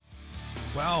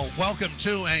Well, welcome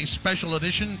to a special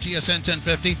edition, TSN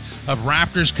 1050, of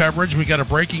Raptors coverage. We got a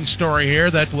breaking story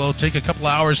here that will take a couple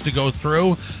hours to go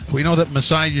through. We know that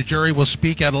Masai Ujiri will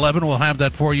speak at 11. We'll have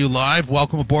that for you live.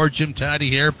 Welcome aboard, Jim Tatti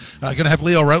here. Going to have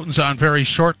Leo Rautins on very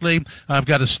shortly. I've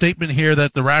got a statement here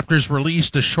that the Raptors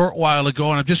released a short while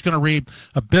ago, and I'm just going to read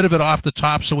a bit of it off the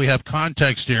top so we have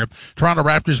context here. Toronto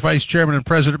Raptors Vice Chairman and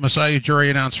President Masai Ujiri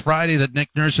announced Friday that Nick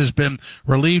Nurse has been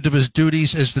relieved of his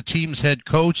duties as the team's head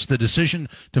coach. The decision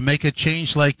to make a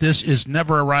change like this is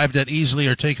never arrived at easily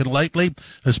or taken lightly,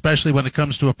 especially when it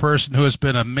comes to a person who has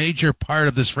been a major part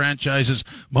of this franchise's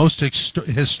most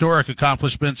historic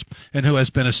accomplishments and who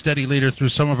has been a steady leader through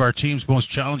some of our team's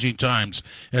most challenging times.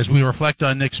 As we reflect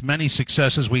on Nick's many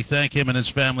successes, we thank him and his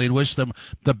family and wish them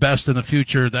the best in the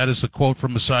future. That is the quote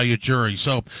from Masai Ujiri.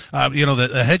 So,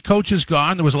 the head coach is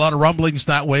gone. There was a lot of rumblings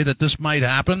that way that this might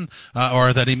happen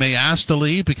or that he may ask to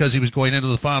leave because he was going into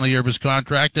the final year of his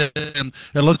contract. And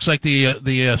it looks like the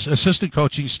assistant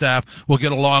coaching staff will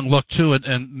get a long look to it,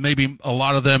 and maybe a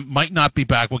lot of them might not be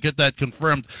back. We'll get that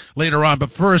confirmed later on. But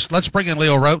first, let's bring in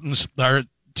Leo Rautins, our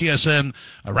TSN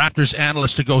Raptors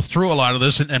analyst, to go through a lot of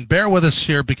this. And bear with us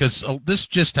here because this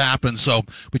just happened. So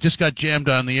we just got jammed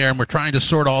on the air, and we're trying to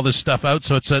sort all this stuff out.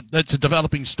 So it's a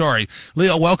developing story.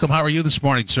 Leo, welcome. How are you this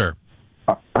morning, sir?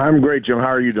 I'm great, Jim. How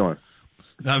are you doing?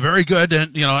 Very good.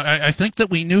 And, I think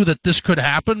that we knew that this could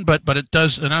happen, but it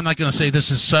does. And I'm not going to say this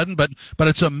is sudden, but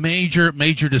it's a major,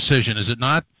 major decision, is it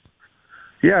not?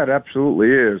 Yeah, it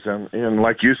absolutely is. And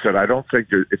like you said, I don't think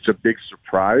it's a big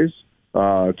surprise.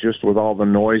 Just with all the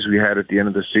noise we had at the end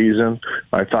of the season,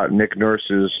 I thought Nick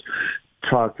Nurse's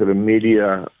talk to the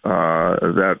media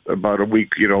that about a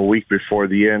week before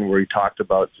the end, where he talked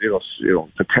about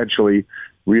potentially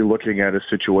re-looking at his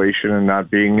situation and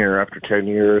not being here after 10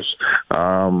 years.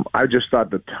 I just thought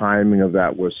the timing of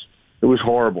that was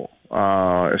horrible,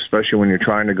 especially when you're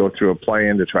trying to go through a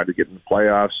play-in to try to get in the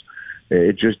playoffs.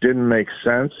 It just didn't make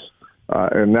sense,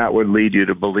 and that would lead you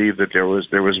to believe that there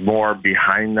was more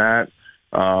behind that.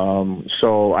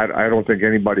 So I don't think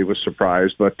anybody was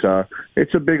surprised, but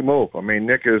it's a big move. I mean,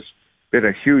 Nick has been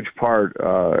a huge part,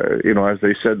 as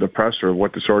they said in the presser, of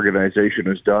what this organization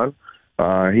has done.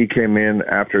 He came in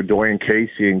after Dwayne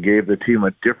Casey and gave the team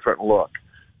a different look.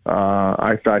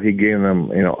 I thought he gave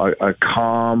them, a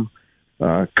calm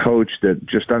coach that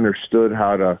just understood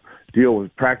how to deal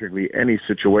with practically any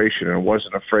situation and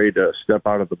wasn't afraid to step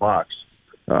out of the box.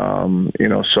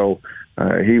 So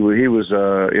he was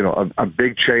a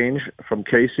big change from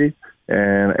Casey,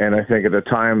 and I think at the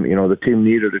time, the team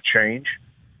needed a change,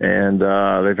 and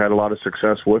they've had a lot of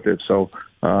success with it. So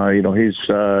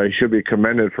he should be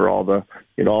commended for all the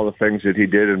things that he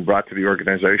did and brought to the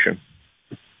organization.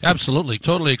 Absolutely.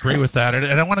 Totally agree with that.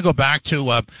 And I want to go back to,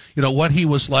 what he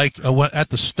was like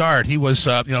at the start. He was, he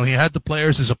had the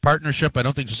players as a partnership. I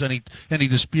don't think there's any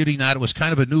disputing that. It was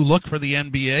kind of a new look for the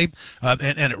NBA,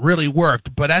 and it really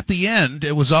worked. But at the end,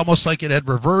 it was almost like it had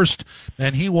reversed,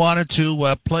 and he wanted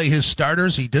to play his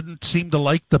starters. He didn't seem to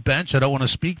like the bench. I don't want to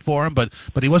speak for him, but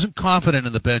he wasn't confident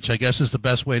in the bench, I guess is the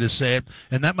best way to say it.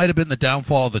 And that might have been the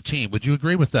downfall of the team. Would you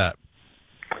agree with that?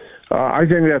 I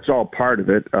think that's all part of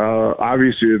it.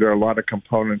 Obviously, there are a lot of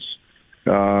components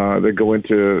that go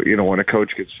into, when a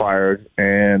coach gets fired,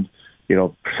 and,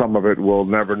 some of it we'll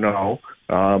never know.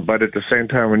 But at the same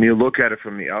time, when you look at it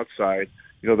from the outside,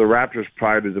 the Raptors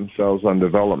prided themselves on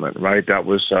development, right? That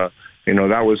was, that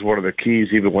was one of the keys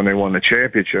even when they won the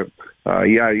championship.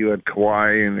 You had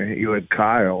Kawhi and you had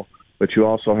Kyle, but you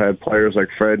also had players like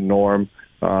Fred, Norm,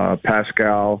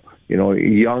 Pascal,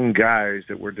 young guys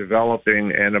that were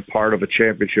developing and a part of a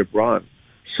championship run.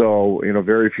 So,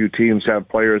 very few teams have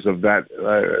players of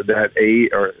that age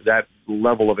or that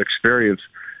level of experience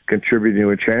contributing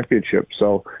to a championship.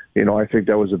 So, I think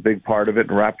that was a big part of it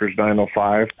in Raptors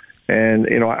 905. And,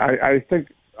 I think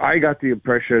I got the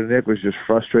impression Nick was just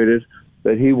frustrated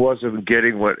that he wasn't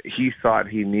getting what he thought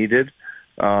he needed.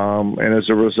 And as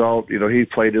a result, he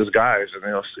played his guys.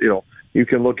 And, you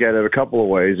can look at it a couple of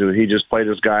ways. He just played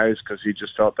his guys because he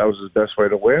just felt that was his best way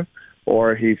to win,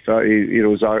 or he thought he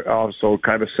was also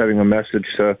kind of sending a message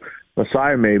to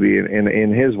Masai maybe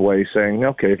in his way, saying,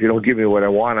 okay, if you don't give me what I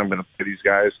want, I'm going to play these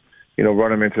guys,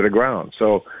 run them into the ground.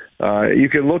 So you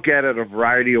can look at it a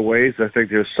variety of ways. I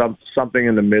think there's something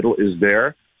in the middle is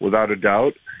there, without a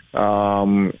doubt.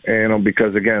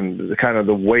 Because again, kind of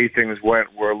the way things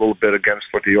went were a little bit against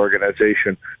what the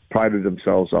organization prided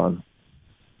themselves on.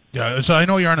 Yeah, so I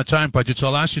know you're on a time budget, so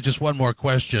I'll ask you just one more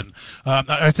question.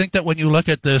 I think that when you look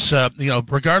at this,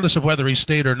 regardless of whether he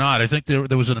stayed or not, I think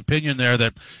there was an opinion there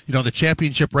that, the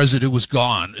championship residue was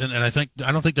gone, and I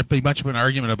don't think there'd be much of an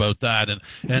argument about that,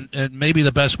 and maybe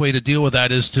the best way to deal with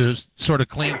that is to sort of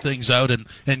clean things out and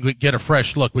get a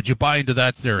fresh look. Would you buy into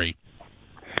that theory?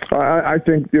 I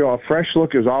think a fresh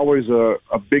look is always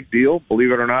a big deal,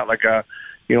 believe it or not.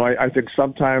 I think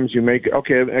sometimes you make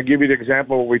okay. I'll give you the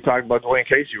example when we talked about Dwayne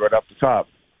Casey right up the top.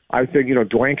 I think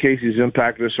Dwayne Casey's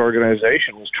impact to this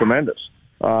organization was tremendous.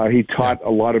 He taught a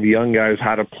lot of young guys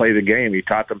how to play the game. He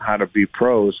taught them how to be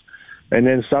pros. And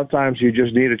then sometimes you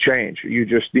just need a change. You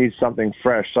just need something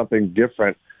fresh, something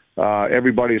different.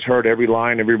 Everybody's heard every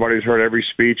line. Everybody's heard every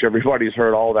speech. Everybody's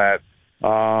heard all that.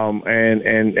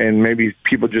 And maybe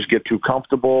people just get too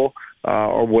comfortable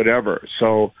or whatever.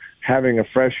 So having a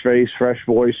fresh face, fresh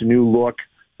voice, new look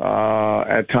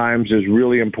at times is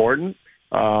really important.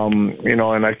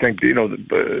 And I think,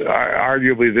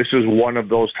 arguably this is one of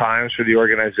those times for the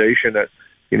organization that,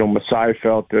 Masai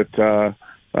felt that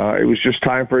it was just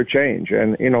time for a change.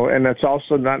 And that's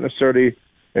also not necessarily,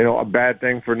 a bad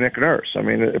thing for Nick Nurse. I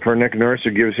mean, for Nick Nurse,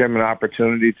 it gives him an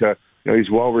opportunity to, he's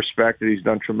well respected. He's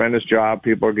done a tremendous job.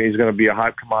 He's going to be a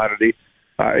hot commodity.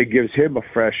 It gives him a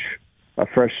fresh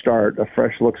start, a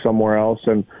fresh look somewhere else,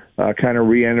 and kind of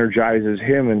re-energizes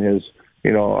him in his,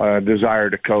 desire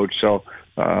to coach. So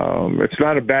it's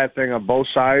not a bad thing on both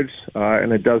sides,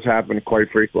 and it does happen quite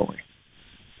frequently.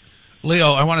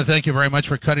 Leo, I want to thank you very much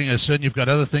for cutting us in. You've got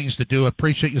other things to do. I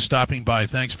appreciate you stopping by.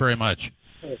 Thanks very much.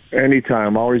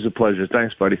 Anytime. Always a pleasure.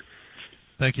 Thanks, buddy.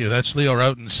 Thank you. That's Leo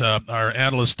Rautins, our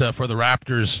analyst for the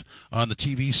Raptors on the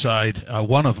TV side.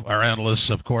 One of our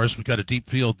analysts, of course. We've got a deep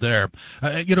field there.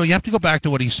 You have to go back to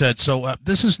what he said. So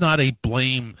this is not a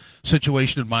blame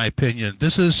situation, in my opinion.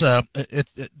 This is an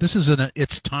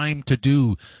it's time to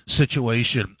do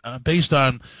situation based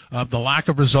on the lack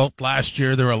of result last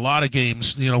year. There were a lot of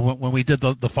games. When we did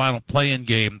the final play-in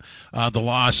game, the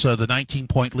loss, the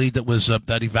 19-point lead that was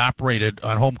that evaporated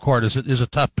on home court is a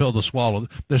tough pill to swallow.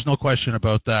 There's no question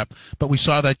about that, but we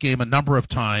saw that game a number of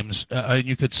times, and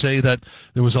you could say that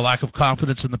there was a lack of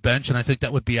confidence in the bench, and I think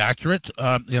that would be accurate.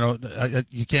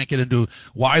 You can't get into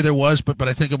why there was, but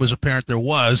I think it was apparent there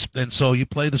was, and so you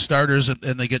play the starters and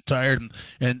they get tired,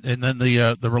 and then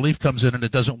the relief comes in and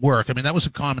it doesn't work. I mean, that was a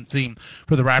common theme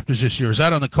for the Raptors this year. Is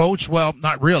that on the coach? Well,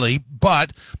 not really,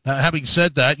 but having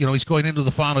said that, he's going into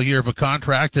the final year of a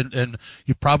contract, and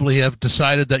you probably have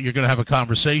decided that you're going to have a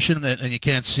conversation, and you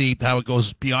can't see how it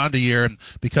goes beyond a year, and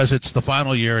because it's the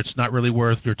final year, it's not really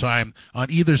worth your time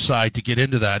on either side to get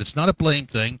into that. It's not a blame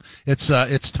thing. It's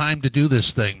time to do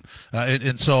this thing,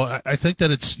 and so I think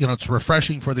that it's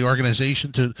refreshing for the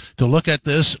organization to look at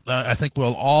this. I think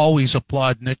we'll always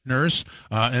applaud Nick Nurse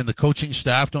and the coaching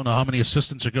staff. Don't know how many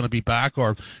assistants are going to be back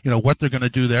or what they're going to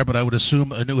do there, but I would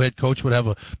assume a new head coach would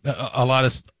have a lot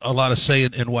of say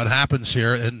in what happens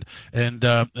here, and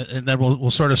then we'll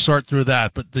sort of sort through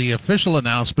that. But the official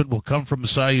announcement will come from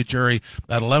Masai Ujiri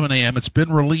at 11 a.m. It's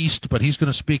been released, but he's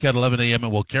going to speak at 11 a.m.,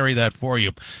 and we'll carry that for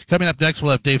you. Coming up next,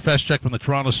 we'll have Dave Feschuk from the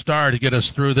Toronto Star to get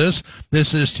us through this.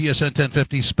 This is TSN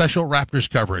 1050 special Raptors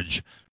coverage.